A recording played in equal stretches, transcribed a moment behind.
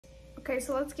Okay,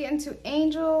 so let's get into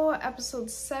Angel, episode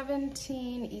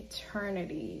 17,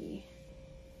 Eternity.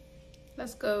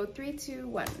 Let's go, 3, 2,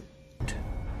 1.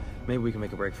 Maybe we can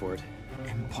make a break for it.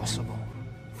 Impossible.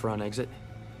 Front exit.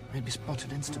 They'd be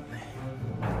spotted instantly.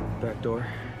 Back door.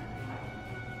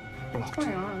 Blocked. What's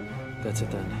going on? That's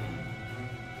it then.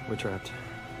 We're trapped.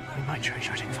 We might try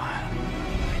shooting fire.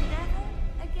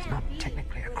 It's not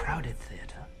technically a crowded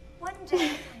theater. One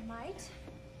day I might.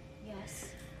 Yes.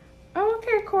 Oh,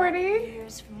 okay, Cordy.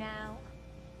 Years from now.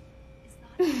 Is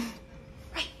that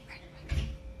right.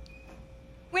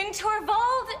 When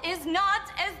Torvald is not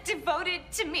as devoted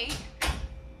to me.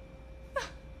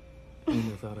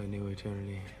 Even thought I knew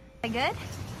eternity. Good?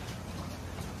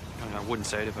 I mean, I wouldn't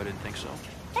say it if I didn't think so.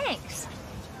 Thanks.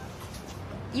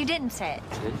 You didn't say it.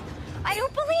 I did? I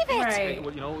don't believe it. Right.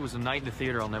 Well, you know, it was a night in the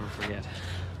theater I'll never forget.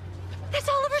 That's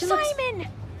Oliver She looks- Simon.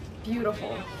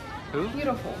 Beautiful. Who?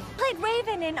 Beautiful. Played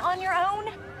Raven in On Your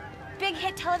Own. Big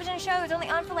hit television show. It was only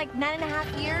on for like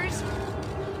 9.5 years.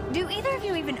 Do either of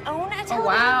you even own a television? Oh,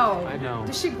 wow. I know.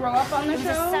 Did she grow up on the It was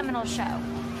show? a seminal show.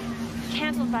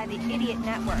 Canceled by the Idiot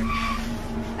Network.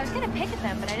 I was gonna pick at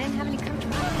them, but I didn't have any courage.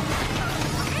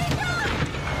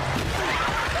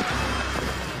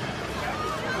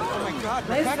 Oh my God,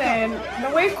 Listen,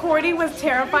 the way Cordy was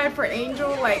terrified for Angel,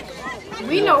 like,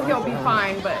 we know he'll be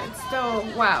fine, but still,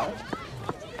 wow.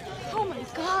 Oh my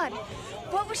God.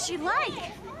 What was she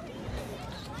like?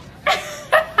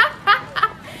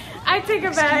 I take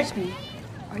it back. Excuse me.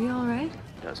 Are you all right?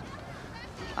 Doesn't.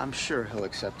 I'm sure he'll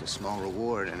accept a small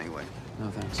reward anyway. No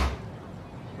thanks.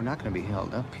 We're not going to be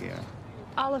held up here.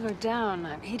 Oliver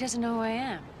Down. He doesn't know who I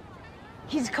am.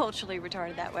 He's culturally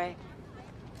retarded that way.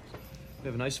 We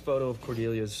have a nice photo of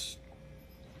Cordelia's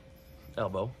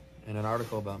elbow and an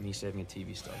article about me saving a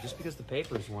TV star. Just because the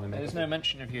papers want to make There's no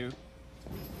mention of you.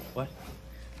 What?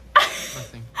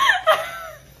 Nothing.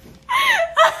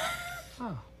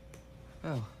 Oh.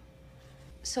 Oh.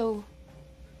 So,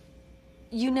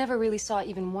 you never really saw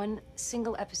even one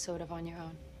single episode of On Your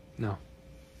Own? No.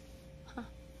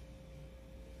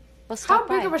 Well, stop How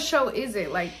big by. of a show is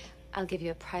it? Like, I'll give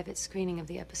you a private screening of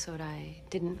the episode I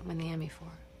didn't win the Emmy for.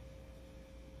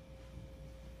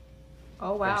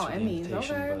 oh wow, Thanks for the Emmys.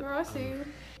 invitation, Okay, but, girl, I see.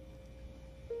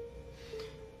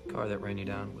 Car that ran you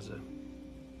down was a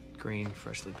green,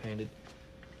 freshly painted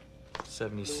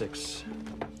 76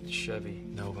 Chevy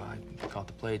Nova. I caught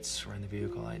the plates, ran the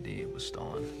vehicle ID. It was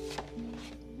stolen. And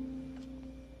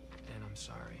I'm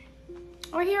sorry.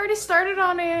 Oh, he already started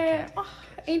on it. Oh,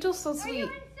 Angel's so sweet.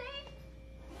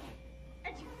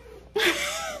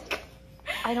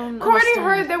 I don't Cordy understand.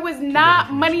 heard there was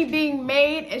not money being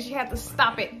made and she had to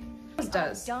stop it.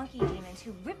 Does. Donkey demons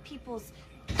who rip people's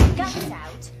guts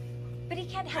out. But he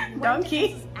can't help one Donkey?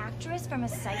 defenseless actress from a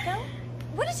psycho?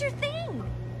 What is your thing?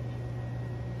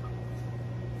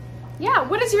 Yeah,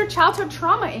 what is your childhood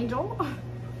trauma, Angel?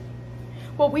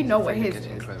 Well, we know what his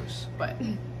Getting is, close. but...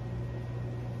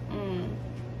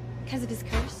 Because of his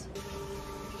curse?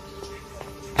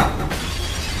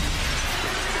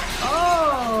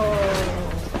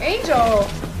 Oh, Angel.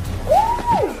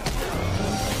 Woo!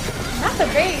 Not the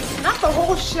base, not the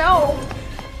whole show.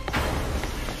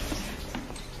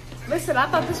 Listen, I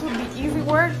thought this would be easy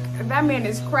work. That man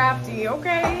is crafty,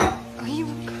 okay? Are you...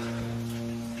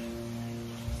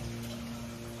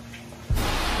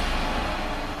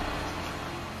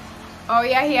 Oh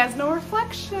yeah, he has no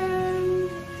reflection.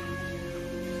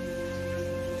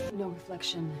 No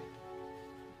reflection.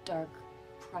 Dark,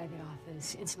 private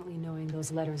office. Instantly knowing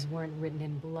those letters weren't written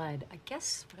in blood. I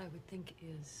guess what I would think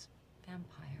is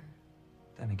vampire.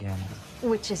 Then again,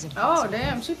 Which isn't Oh possible.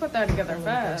 damn, she put that together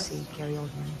fast. See Gary Oldman.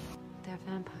 They're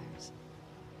vampires.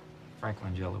 Frank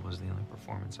Langella was the only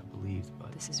performance I believed,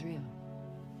 but This is real.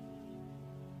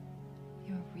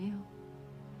 You're real.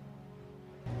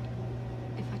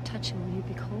 If I touch him, will you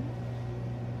be cold?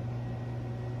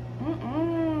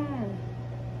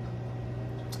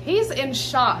 He's in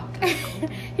shock.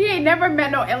 He ain't never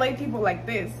met no LA people like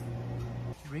this.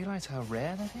 You realize how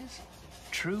rare that is?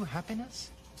 True happiness?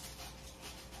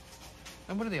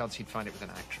 And what are the odds he'd find it with an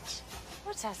actress?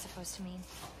 What's that supposed to mean?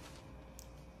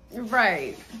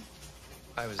 Right.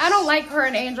 I don't like her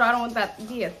and Angel. I don't want that to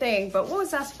be a thing. But what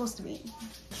was that supposed to mean?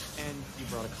 and you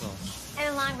brought a cross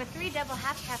And along with 3 double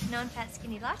half-cap non-fat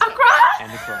skinny lattes. A cross?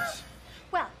 and a cross.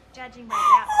 Well, judging by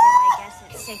the outfit, I guess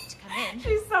it's safe to come in.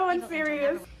 She's so Evil Angel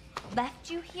unserious. never left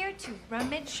you here to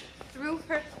rummage through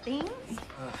her things?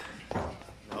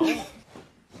 No.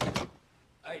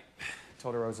 I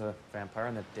told her I was a vampire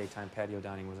and that daytime patio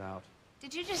dining was out.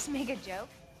 Did you just make a joke?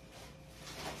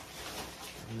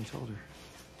 I really told her.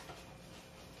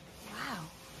 Wow.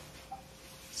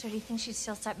 So do you think she'd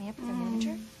still set me up with her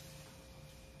manager?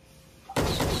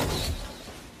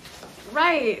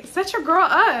 Right, set your girl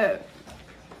up.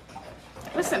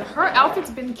 Listen, her outfit's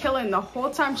been killing the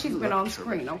whole time she's been on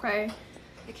screen, okay?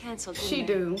 You canceled. She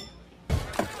do.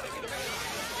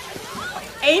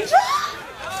 Angel?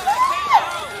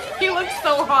 He looks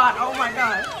so hot. Oh my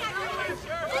god.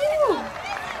 Ooh.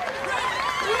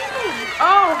 Ooh.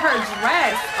 Oh, her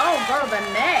dress. Oh, girl, the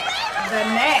neck. The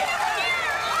neck.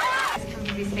 Come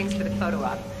to these things for the photo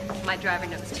op. My driver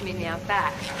knows to meet me out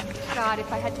back. God,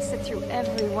 if I had to sit through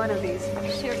every one of these,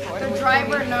 sheer boredom. The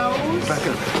driver knows. Back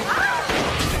up.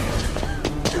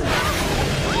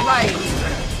 Right.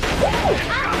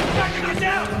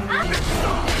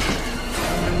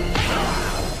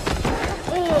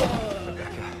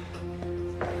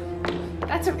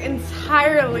 That took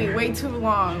entirely way too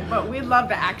long, but we love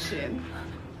the action.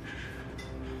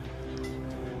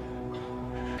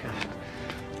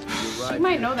 She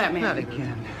might know that man. Not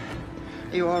again.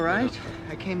 Are you all right?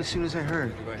 I came as soon as I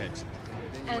heard. Go ahead.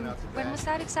 And when was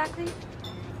that exactly?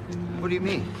 What do you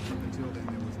mean?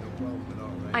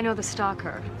 I know the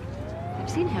stalker. I've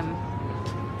seen him.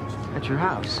 At your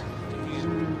house?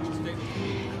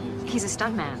 He's a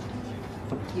stuntman.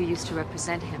 You used to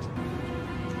represent him.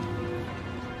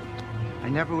 I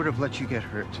never would have let you get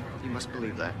hurt. You must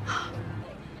believe that.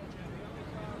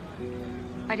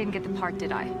 I didn't get the part,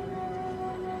 did I?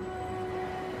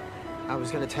 I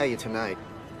was gonna tell you tonight.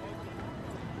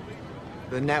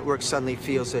 The network suddenly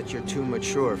feels that you're too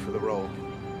mature for the role.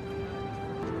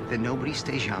 Then nobody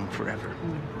stays young forever.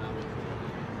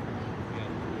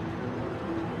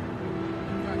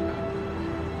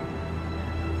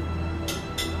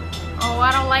 Oh,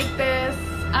 I don't like this.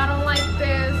 I don't like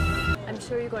this. I'm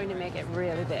sure you're going to make it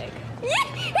really big.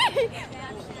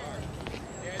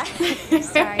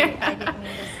 Sorry, I didn't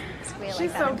mean to squeal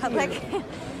She's like that so in public. cute.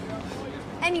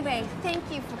 Anyway, thank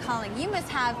you for calling. You must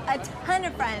have a ton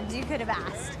of friends you could have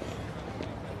asked.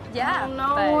 Yeah. Oh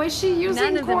no, but is she using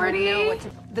none of them would know Cordy? what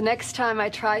to... The next time I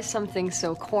try something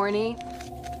so corny,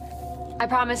 I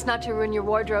promise not to ruin your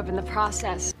wardrobe in the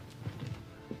process.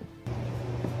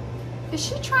 Is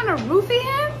she trying to roofie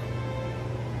him?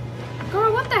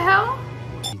 Girl, what the hell?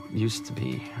 It used to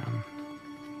be,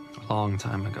 a long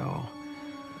time ago.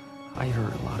 I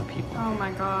hurt a lot of people. Oh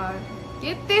my god.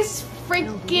 Get this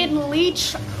freaking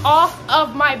leech off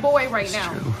of my boy right It's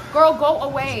now. true. Girl, go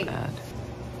away. Bad.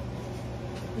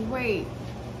 Wait.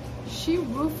 She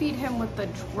roofied him with the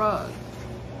drug.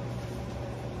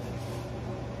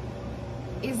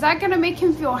 Is that gonna make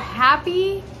him feel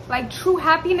happy? Like true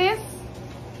happiness?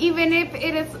 Even if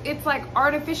it's like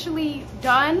artificially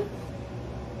done?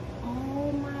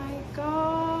 Oh my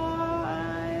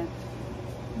god.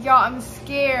 Y'all, I'm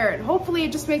scared. Hopefully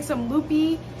it just makes him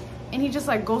loopy and he just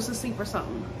like goes to sleep or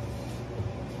something.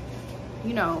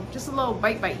 You know, just a little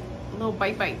bite. A little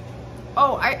bite.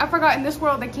 Oh, I forgot, in this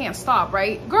world they can't stop,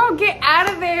 right? Girl, get out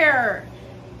of there.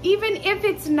 Even if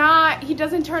it's not, he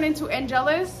doesn't turn into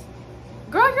Angelus.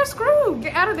 Girl, you're screwed.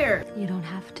 Get out of there. You don't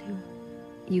have to.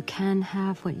 You can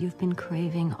have what you've been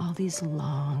craving all these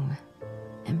long,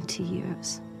 empty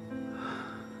years.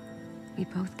 We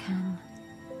both can.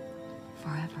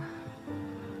 Forever.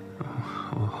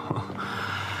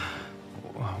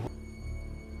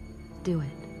 Do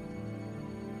it.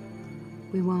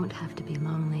 We won't have to be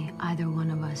lonely, either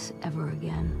one of us, ever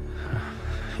again.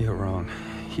 You're wrong.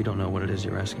 You don't know what it is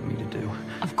you're asking me to do.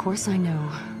 Of course I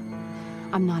know.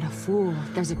 I'm not a fool.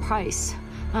 There's a price.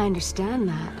 I understand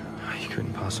that. You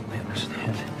couldn't possibly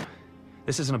understand.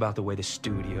 This isn't about the way the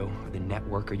studio, or the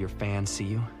network, or your fans see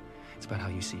you. It's about how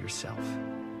you see yourself.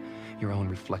 Your own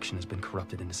reflection has been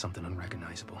corrupted into something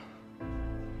unrecognizable.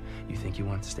 You think you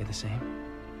want it to stay the same?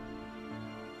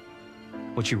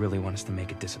 What you really want is to make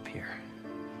it disappear.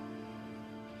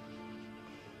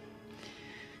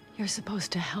 You're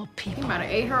supposed to help people. He might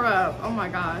have ate her up. Oh my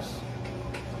gosh.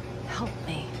 Help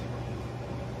me.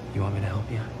 You want me to help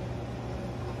you?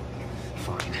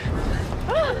 Fine.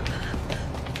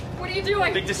 What are you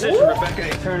doing? Big decision, Rebecca.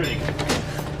 Eternity.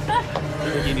 I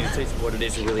think you need to taste what it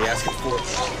is you're really asking for.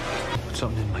 Put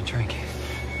something in my drink.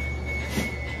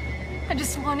 I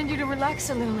just wanted you to relax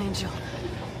a little, Angel.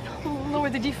 Lower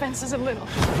the defenses a little.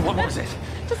 What was it?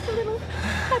 Just a little.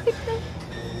 Happy thing.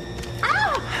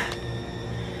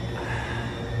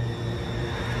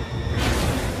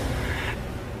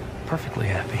 Perfectly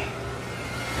happy.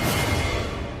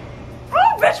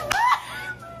 Oh, bitch,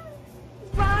 run!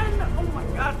 Run! Oh my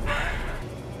god.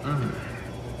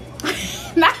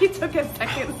 Now he took a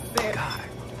second sip. God, I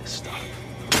love this stuff.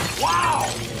 Wow!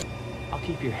 I'll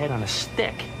keep your head on a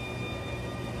stick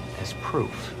as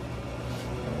proof.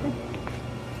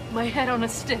 My head on a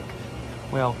stick.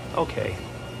 Well, okay.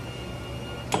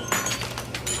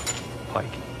 Pike.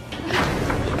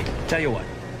 Tell you what.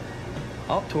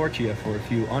 I'll torture you for a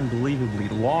few unbelievably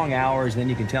long hours, then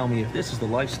you can tell me if this is the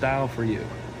lifestyle for you.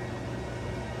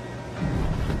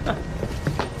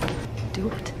 Do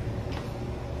it.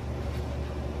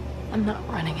 I'm not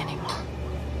running anymore.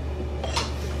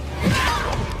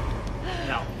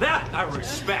 Now that I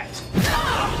respect.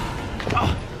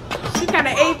 She kind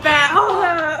of ate that. Hold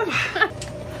up.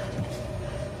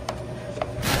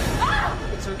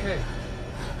 It's okay.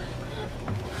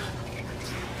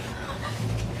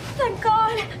 Thank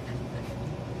God.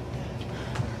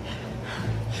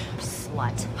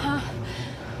 Slut.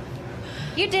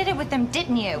 You did it with them,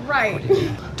 didn't you? Right.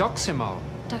 Doximol.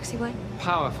 Doxy what?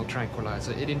 Powerful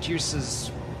tranquilizer. It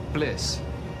induces bliss.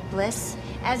 Bliss?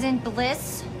 As in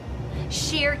bliss?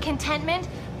 Sheer contentment?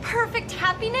 Perfect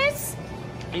happiness?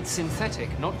 It's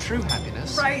synthetic, not true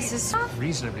happiness. Right. This is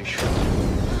Reasonably sure.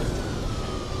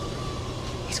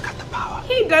 He's got the power.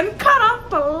 He done cut off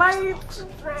the lights.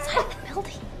 inside the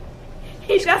building.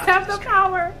 He does have the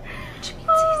power. Which means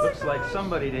Looks like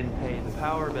somebody didn't pay the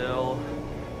power bill.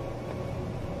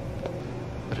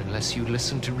 But unless you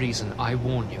listen to reason, I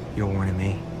warn you. You're warning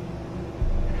me.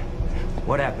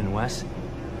 What happened, Wes?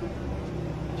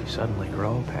 Did you suddenly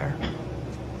grow a pair?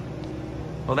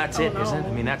 Well, that's it, no. isn't it?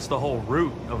 I mean, that's the whole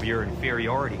root of your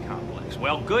inferiority complex.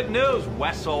 Well, good news,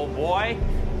 Wes, old boy.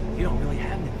 You don't really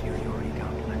have an inferiority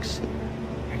complex.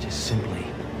 You're just simply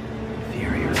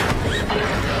inferior.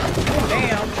 Oh,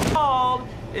 damn. Paul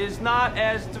is not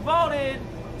as devoted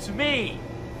to me.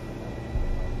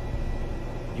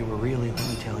 You were really, let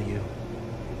me tell you,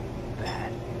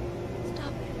 bad. Stop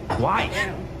it.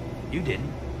 Why? You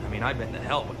didn't. I mean, I've been to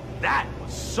hell, but that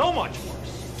was so much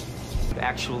worse. You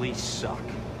actually suck.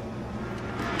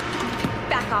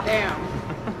 Back off. Damn.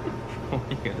 What are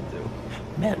you gonna do?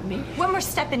 Met me? One more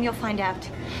step and you'll find out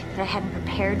that I hadn't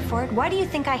prepared for it. Why do you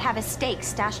think I have a stake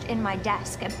stashed in my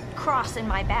desk, a cross in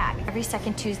my bag? Every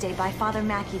second Tuesday by Father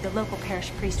Mackey, the local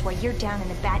parish priest, while you're down in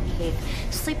the bat cave,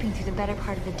 sleeping through the better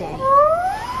part of the day.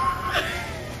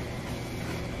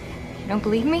 You don't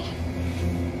believe me?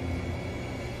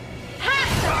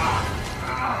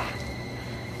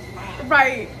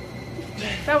 Right.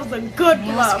 That was a good The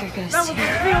bluff. Oscar goes That was a to-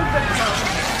 real good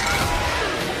bluff.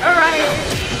 All right.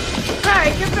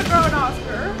 Right, give the girl an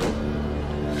Oscar.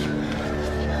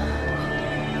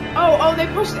 Oh, they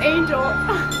pushed Angel.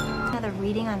 Another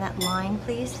reading on that line,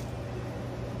 please.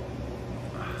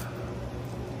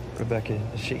 Rebecca,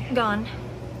 is she? Gone.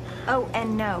 Oh,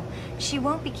 and no, she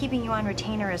won't be keeping you on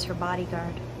retainer as her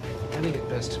bodyguard. I think it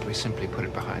best if we simply put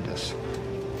it behind us.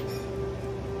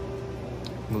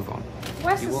 Move on.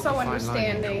 Wes You is walk so a fine line,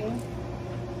 understanding.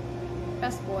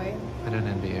 Best boy. I don't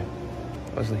envy you.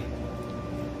 Leslie.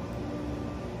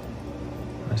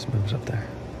 Nice moves up there.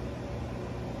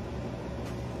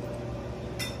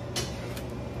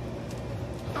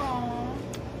 Aww.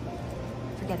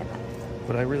 Forget about it.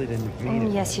 But I really didn't mean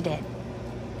it. Yes, you did.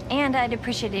 And I'd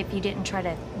appreciate it if you didn't try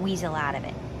to weasel out of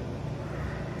it.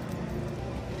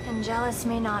 Angelus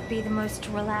may not be the most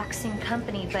relaxing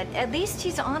company, but at least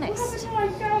he's honest. What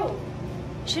happened to my show?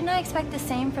 Shouldn't I expect the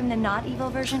same from the not evil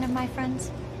version of my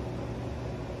friends?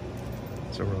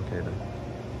 So we're okay then.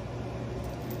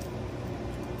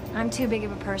 I'm too big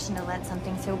of a person to let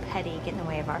something so petty get in the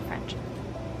way of our friendship.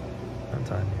 On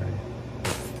time,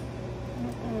 right?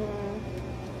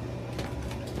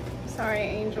 Sorry,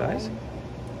 Angel. Guys?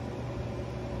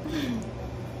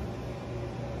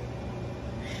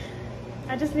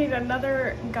 I just need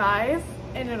another guys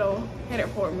and it'll hit it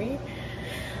for me.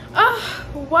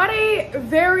 What a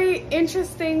very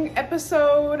interesting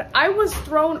episode. I was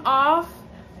thrown off,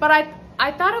 but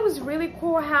I thought it was really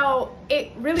cool how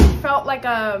it really felt like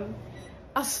a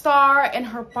star and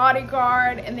her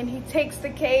bodyguard, and then he takes the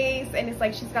case and it's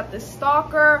like she's got this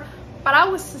stalker. But I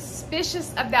was suspicious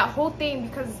of that whole thing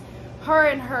because her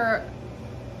and her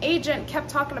agent kept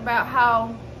talking about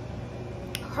how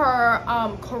her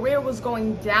career was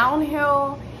going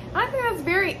downhill. I think that's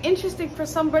very interesting for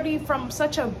somebody from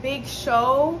such a big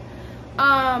show.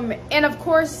 And of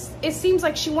course, it seems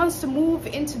like she wants to move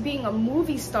into being a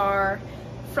movie star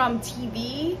from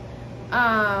TV.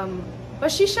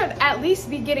 But she should at least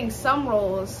be getting some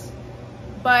roles.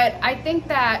 But I think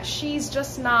that she's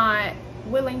just not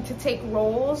willing to take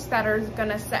roles that are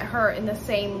gonna set her in the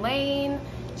same lane.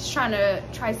 She's trying to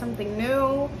try something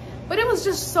new. But it was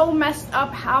just so messed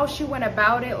up how she went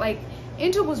about it. Like,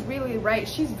 Angel was really right.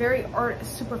 She's very art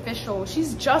superficial.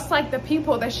 She's just like the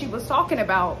people that she was talking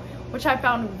about, which I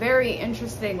found very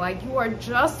interesting. Like, you are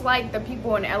just like the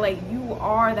people in LA. You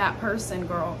are that person,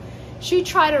 girl. she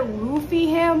tried to roofie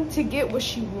him to get what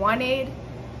she wanted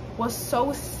was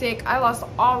so sick. I lost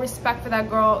all respect for that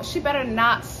girl. She better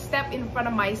not step in front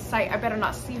of my sight. I better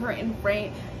not see her in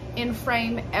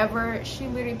frame ever. She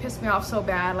literally pissed me off so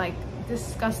bad, like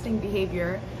disgusting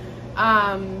behavior.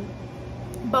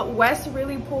 But Wes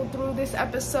really pulled through this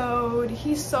episode.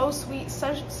 He's so sweet,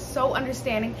 so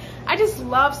understanding. I just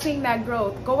love seeing that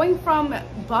growth, going from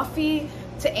Buffy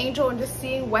to Angel, and just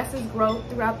seeing Wes's growth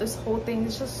throughout this whole thing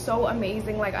is just so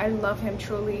amazing. Like, I love him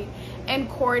truly. And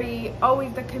Cordy,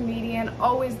 always the comedian,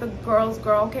 always the girl's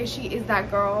girl. Okay, she is that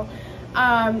girl.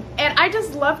 And I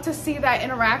just love to see that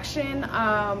interaction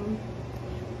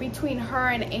between her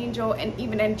and Angel, and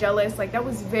even Angelus. Like, that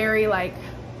was very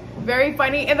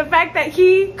funny. And the fact that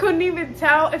he couldn't even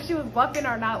tell if she was bluffing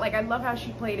or not. Like, I love how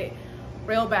she played it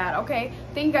real bad. Okay,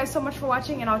 thank you guys so much for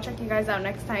watching, and I'll check you guys out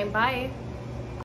next time. Bye.